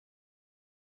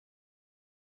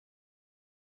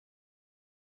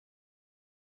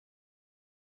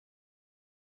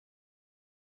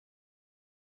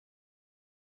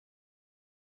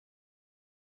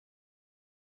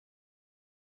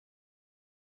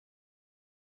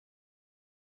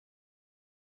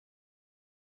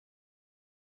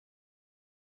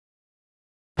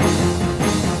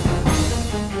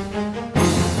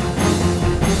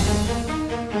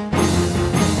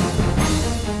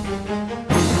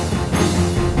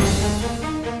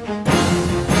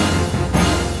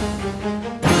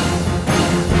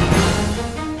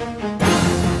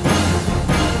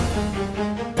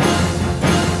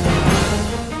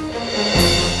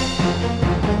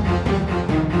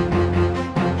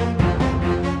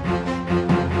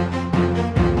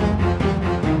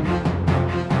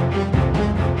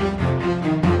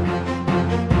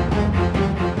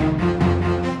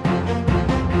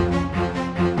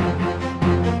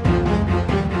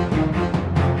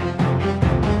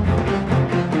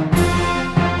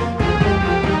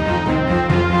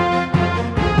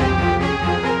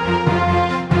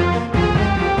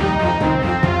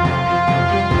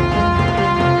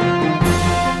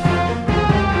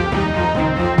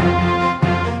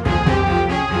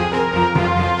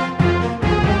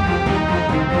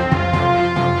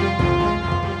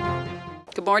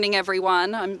morning,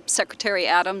 everyone. I'm Secretary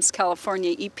Adams,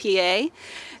 California EPA,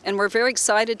 and we're very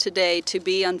excited today to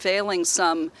be unveiling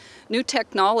some new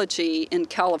technology in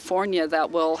California that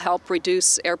will help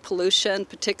reduce air pollution,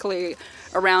 particularly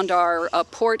around our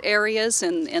port areas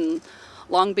in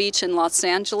Long Beach and Los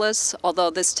Angeles, although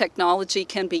this technology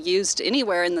can be used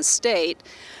anywhere in the state.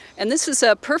 And this is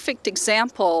a perfect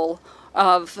example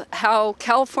of how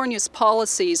California's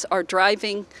policies are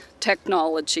driving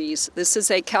technologies. This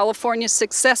is a California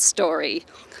success story.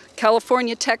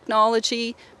 California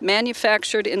technology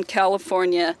manufactured in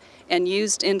California and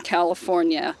used in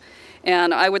California.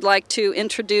 And I would like to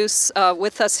introduce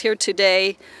with us here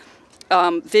today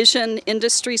Vision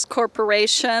Industries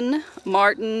Corporation,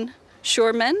 Martin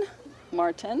Schuermann.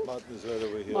 Martin's right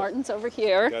over here. Martin's over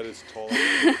here. That is tall.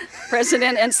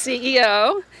 President and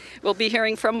CEO. We'll be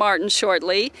hearing from Martin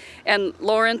shortly. And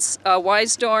Lawrence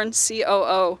Weisdorn,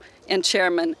 COO and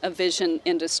Chairman of Vision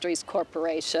Industries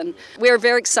Corporation. We are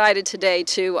very excited today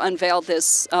to unveil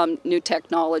this new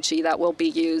technology that will be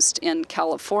used in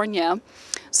California.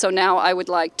 So now I would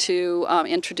like to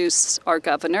introduce our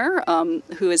governor,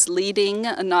 who is leading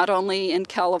not only in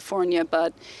California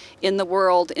but in the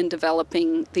world in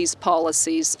developing these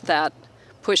policies that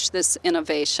push this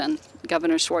innovation.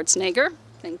 Governor Schwarzenegger,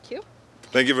 thank you.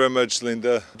 Thank you very much,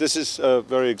 Linda. This is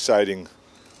very exciting,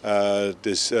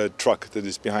 this truck that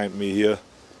is behind me here.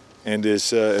 And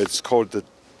it's called the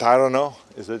Tyrano,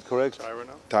 is that correct?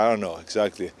 Tyrano. Tyrano,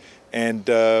 exactly. And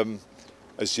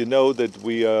as you know, that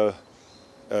we are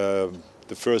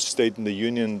the first state in the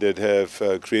union that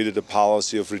have created a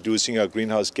policy of reducing our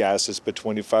greenhouse gases by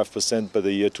 25% by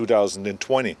the year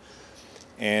 2020.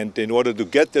 And in order to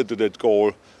get there to that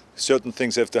goal, certain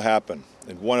things have to happen.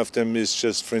 And one of them is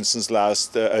just, for instance,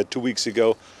 2 weeks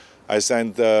ago, I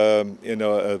signed a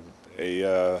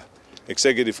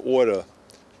executive order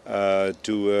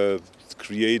to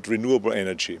create renewable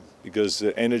energy, because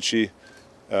energy,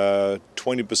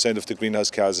 20% of the greenhouse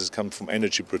gases come from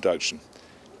energy production.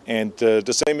 And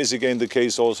the same is again the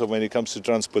case also when it comes to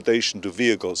transportation, to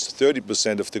vehicles.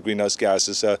 30% of the greenhouse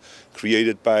gases are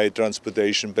created by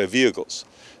transportation by vehicles.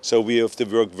 So we have to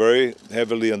work very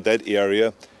heavily on that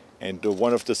area. And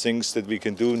one of the things that we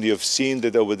can do, and you have seen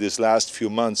that over these last few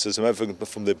months, as a matter of fact,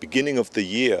 from the beginning of the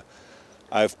year,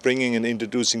 I'm bringing and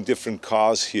introducing different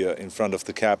cars here in front of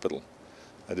the Capitol.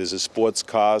 There's sports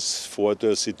cars, Ford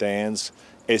sedans,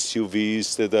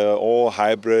 SUVs that are all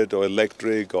hybrid or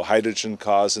electric or hydrogen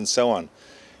cars and so on.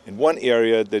 And one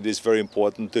area that is very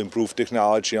important to improve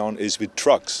technology on is with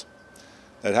trucks.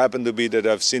 It happened to be that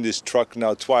I've seen this truck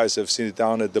now twice. I've seen it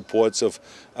down at the ports of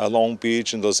Long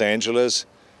Beach and Los Angeles,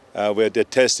 where they're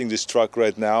testing this truck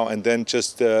right now. And then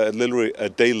just literally a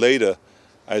day later,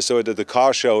 I saw it at the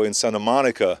car show in Santa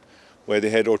Monica, where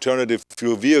they had alternative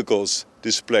fuel vehicles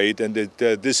displayed, and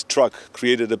this truck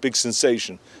created a big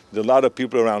sensation. There were a lot of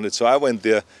people around it, so I went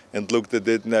there and looked at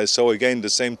it, and I saw again the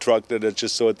same truck that I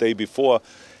just saw a day before,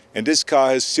 and this car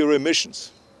has 0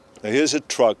 emissions. Now here's a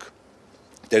truck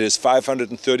that is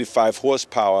 535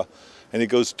 horsepower, and it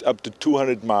goes up to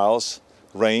 200 miles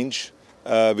range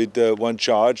with one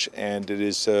charge, and it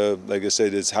is, like I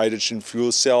said, it's hydrogen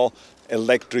fuel cell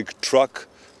electric truck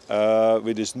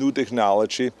with this new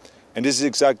technology, and this is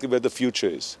exactly where the future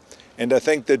is. And I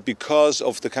think that because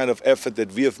of the kind of effort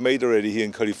that we have made already here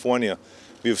in California,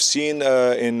 we have seen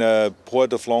in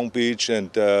Port of Long Beach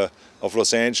and of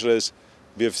Los Angeles,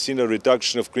 we have seen a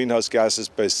reduction of greenhouse gases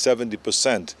by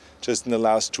 70% just in the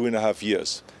last 2.5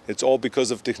 years. It's all because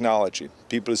of technology.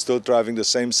 People are still driving the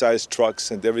same size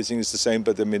trucks and everything is the same,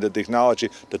 but I mean the technology,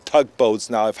 the tugboats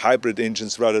now have hybrid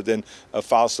engines rather than a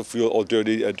fossil fuel or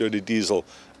dirty diesel.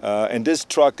 And this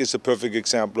truck is a perfect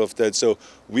example of that. So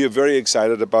we are very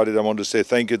excited about it. I want to say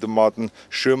thank you to Martin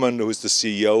Schuermann, who is the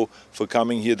CEO, for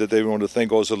coming here today. We want to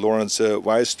thank also Lawrence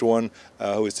Weisdorn,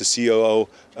 who is the COO,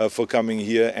 for coming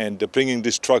here and bringing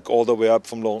this truck all the way up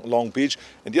from Long Beach.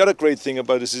 And the other great thing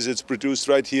about this is it's produced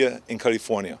right here in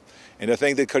California. And I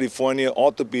think that California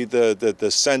ought to be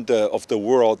the center of the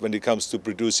world when it comes to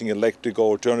producing electric or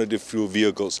alternative fuel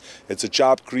vehicles. It's a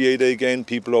job creator again.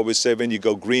 People always say when you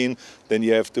go green, then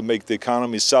you have to make the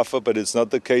economy suffer, but it's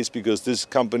not the case, because this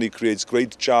company creates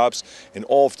great jobs, and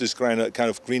all of this kind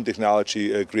of green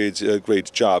technology creates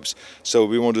great jobs. So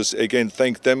we want to again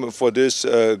thank them for this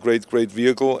great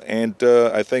vehicle, and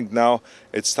I think now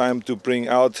it's time to bring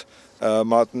out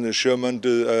Martin Schuermann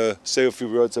to say a few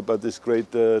words about this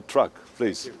great truck,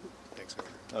 please. Thank you. Thanks,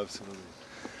 Absolutely.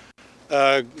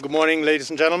 Good morning,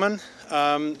 ladies and gentlemen.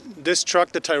 This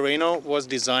truck, the Tyrano, was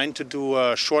designed to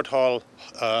do short-haul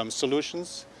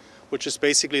solutions, which is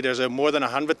basically there's more than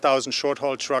 100,000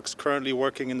 short-haul trucks currently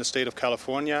working in the state of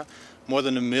California. more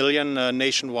than 1 million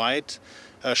nationwide.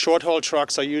 Short-haul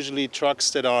trucks are usually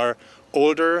trucks that are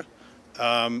older,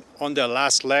 on their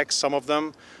last legs, some of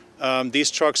them.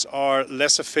 These trucks are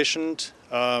less efficient,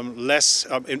 less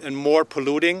and more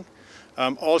polluting.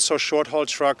 Also, short-haul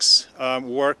trucks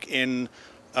work in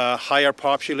higher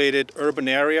populated urban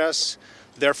areas,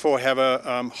 therefore have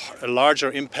a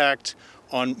larger impact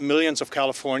on millions of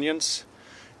Californians.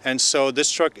 And so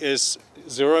this truck is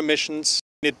zero emissions.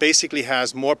 It basically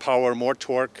has more power, more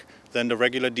torque than the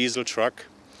regular diesel truck.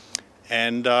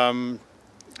 And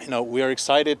we are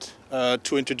excited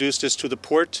to introduce this to the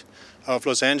Port of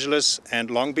Los Angeles and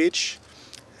Long Beach.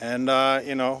 And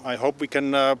I hope we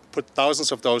can put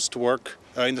thousands of those to work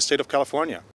in the state of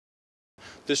California.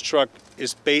 This truck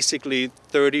is basically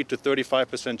 30 to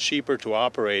 35% cheaper to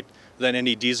operate than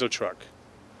any diesel truck,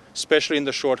 especially in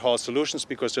the short-haul solutions,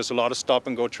 because there's a lot of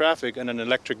stop-and-go traffic, and an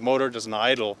electric motor doesn't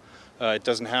idle. It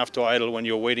doesn't have to idle when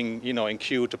you're waiting, in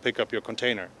queue to pick up your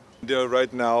container. There are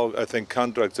right now, I think,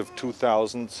 contracts of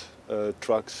 2,000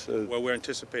 trucks. Well, we're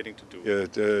anticipating to do. Yeah,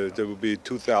 there will be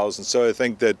 2,000. So I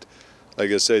think that,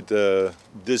 like I said,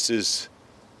 this is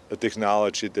a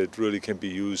technology that really can be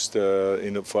used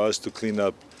for us to clean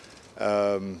up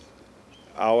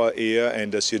our air.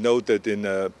 And as you know, that in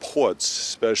ports,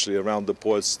 especially around the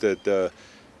ports, that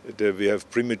we have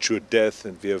premature death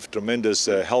and we have tremendous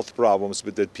health problems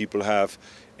that people have.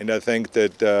 And I think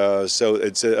that so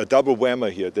it's a double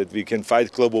whammy here, that we can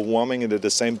fight global warming and at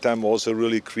the same time also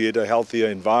really create a healthier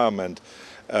environment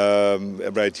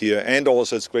right here. And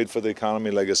also it's great for the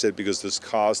economy, like I said, because these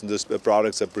cars and these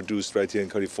products are produced right here in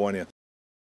California.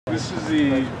 This is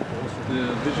the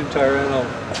Vision Tyrano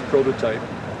prototype.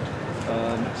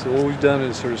 So what we've done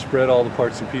is sort of spread all the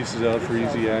parts and pieces out for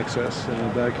easy access.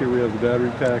 Back here we have the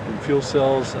battery pack and fuel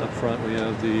cells. Up front we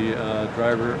have the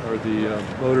driver or the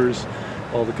motors,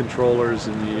 all the controllers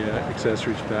and the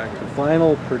accessories pack. The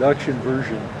final production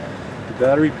version, the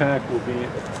battery pack will be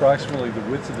approximately the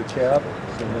width of the cab,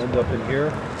 so it'll end up in here.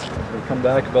 It'll come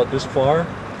back about this far,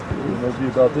 and it'll be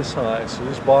about this high. So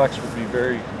this box will be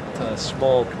very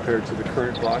small compared to the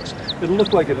current box. It'll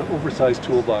look like an oversized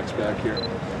toolbox back here.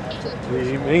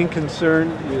 The main concern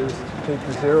is to take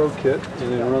this aero kit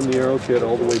and then run the aero kit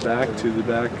all the way back to the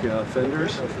back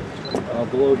fenders.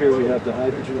 Below here we have the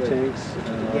hydrogen tanks.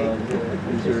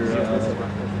 These are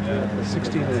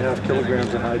 16.5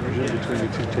 kilograms of hydrogen between the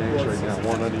two tanks right now,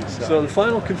 one on each side. So the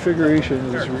final configuration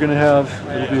is we're going to have,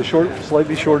 it'll be a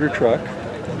slightly shorter truck,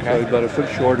 probably about a foot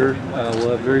shorter.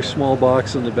 We'll have a very small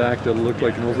box in the back that'll look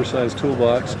like an oversized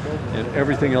toolbox, and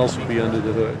everything else will be under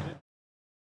the hood.